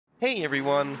Hey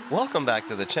everyone, welcome back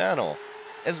to the channel.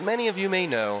 As many of you may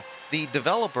know, the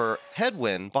developer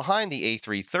Headwind behind the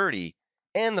A330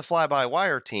 and the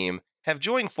Flybywire team have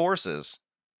joined forces.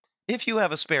 If you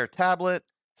have a spare tablet,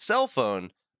 cell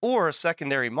phone, or a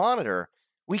secondary monitor,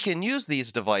 we can use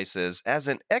these devices as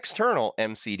an external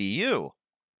MCDU.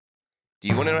 Do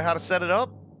you want to know how to set it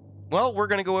up? Well, we're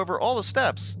going to go over all the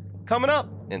steps coming up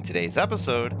in today's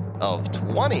episode of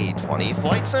 2020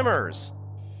 Flight Simmers.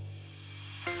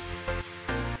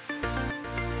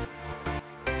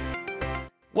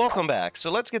 Welcome back.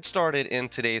 So let's get started in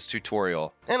today's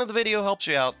tutorial. And if the video helps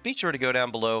you out, be sure to go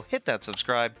down below, hit that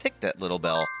subscribe, tick that little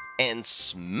bell, and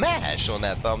smash on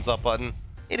that thumbs up button.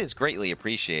 It is greatly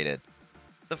appreciated.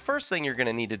 The first thing you're going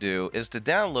to need to do is to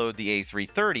download the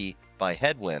A330 by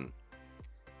Headwind.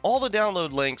 All the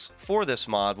download links for this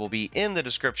mod will be in the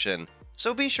description,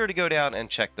 so be sure to go down and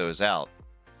check those out.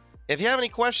 If you have any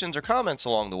questions or comments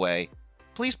along the way,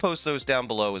 please post those down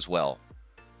below as well.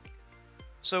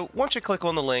 So once you click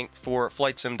on the link for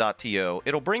fs'ers2020,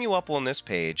 it'll bring you up on this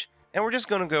page, and we're just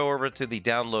going to go over to the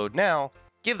download now,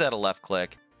 give that a left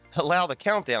click, allow the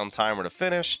countdown timer to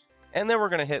finish, and then we're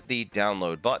going to hit the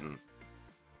download button.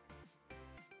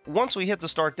 Once we hit the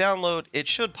start download, it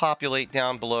should populate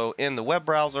down below in the web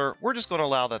browser. We're just going to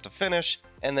allow that to finish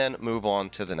and then move on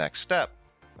to the next step.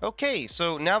 Okay,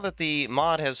 so now that the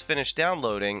mod has finished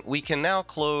downloading, we can now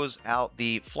close out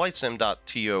the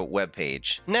fs'ers2020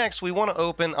 webpage. Next, we want to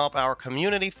open up our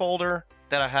community folder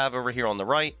that I have over here on the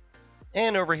right.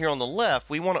 And over here on the left,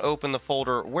 we want to open the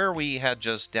folder where we had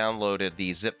just downloaded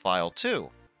the zip file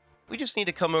to. We just need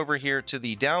to come over here to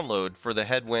the download for the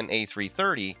Headwind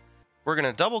A330. We're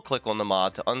going to double click on the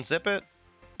mod to unzip it.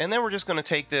 And then we're just going to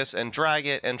take this and drag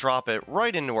it and drop it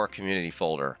right into our community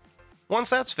folder. Once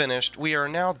that's finished, we are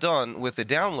now done with the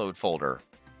download folder,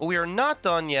 but we are not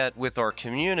done yet with our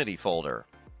community folder.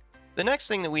 The next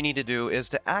thing that we need to do is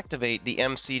to activate the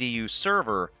MCDU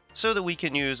server so that we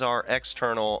can use our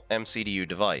external MCDU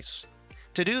device.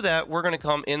 To do that, we're going to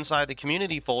come inside the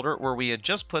community folder where we had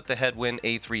just put the Headwind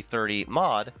A330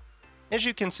 mod. As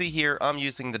you can see here, I'm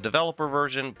using the developer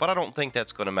version, but I don't think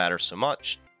that's going to matter so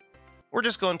much. We're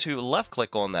just going to left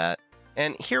click on that,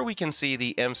 and here we can see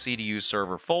the MCDU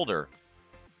server folder.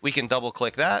 We can double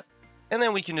click that, and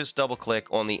then we can just double click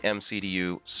on the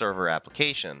MCDU server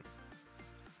application.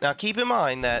 Now keep in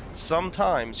mind that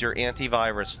sometimes your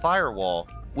antivirus firewall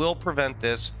will prevent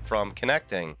this from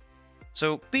connecting.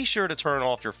 So be sure to turn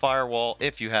off your firewall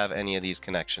if you have any of these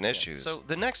connection issues. So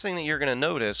the next thing that you're going to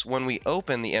notice when we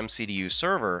open the MCDU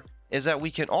server is that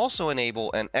we can also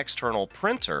enable an external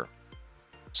printer.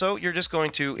 So you're just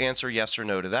going to answer yes or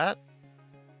no to that,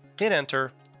 hit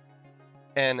enter,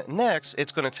 and next,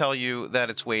 it's going to tell you that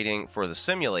it's waiting for the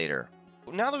simulator.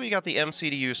 Now that we got the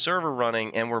MCDU server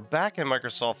running and we're back in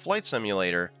Microsoft Flight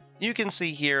Simulator, you can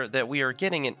see here that we are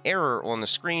getting an error on the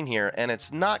screen here and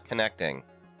it's not connecting.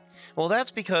 Well,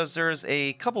 that's because there's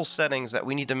a couple settings that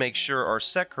we need to make sure are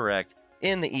set correct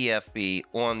in the EFB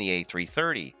on the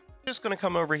A330. Just going to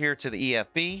come over here to the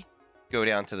EFB, go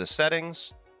down to the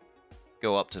settings,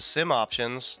 go up to SIM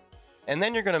options, and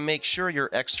then you're going to make sure your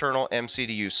external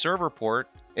MCDU server port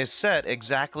is set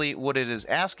exactly what it is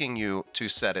asking you to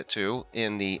set it to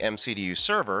in the MCDU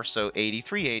server, so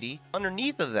 8380.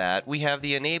 Underneath of that, we have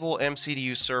the Enable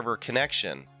MCDU Server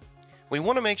Connection. We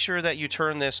want to make sure that you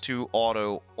turn this to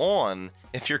Auto On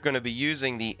if you're going to be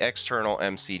using the external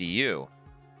MCDU.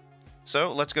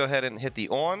 So let's go ahead and hit the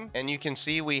On, and you can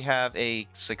see we have a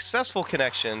successful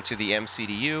connection to the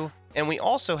MCDU. And we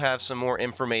also have some more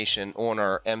information on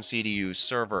our MCDU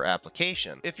server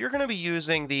application. If you're going to be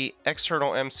using the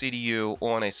external MCDU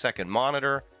on a second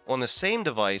monitor on the same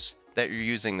device that you're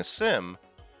using the SIM,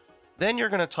 then you're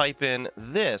going to type in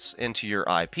this into your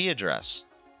IP address.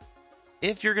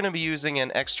 If you're going to be using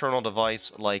an external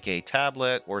device like a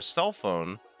tablet or cell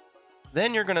phone,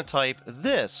 then you're going to type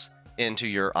this into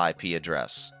your IP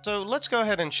address. So let's go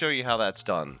ahead and show you how that's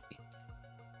done.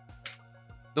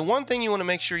 The one thing you want to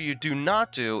make sure you do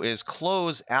not do is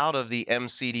close out of the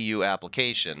MCDU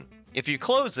application. If you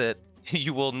close it,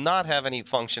 you will not have any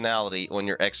functionality on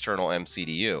your external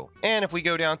MCDU. And if we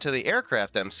go down to the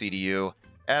aircraft MCDU,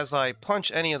 as I punch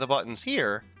any of the buttons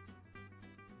here,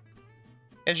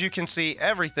 as you can see,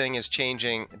 everything is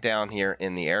changing down here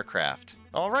in the aircraft.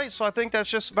 Alright, so I think that's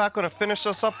just about going to finish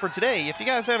us up for today. If you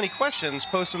guys have any questions,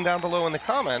 post them down below in the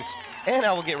comments, and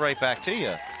I will get right back to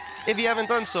you. If you haven't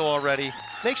done so already,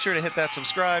 make sure to hit that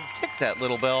subscribe, tick that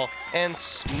little bell, and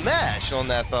smash on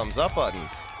that thumbs up button.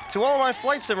 To all my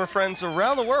flight simmer friends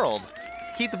around the world,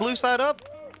 keep the blue side up,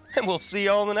 and we'll see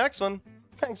you all in the next one.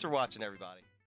 Thanks for watching, everybody.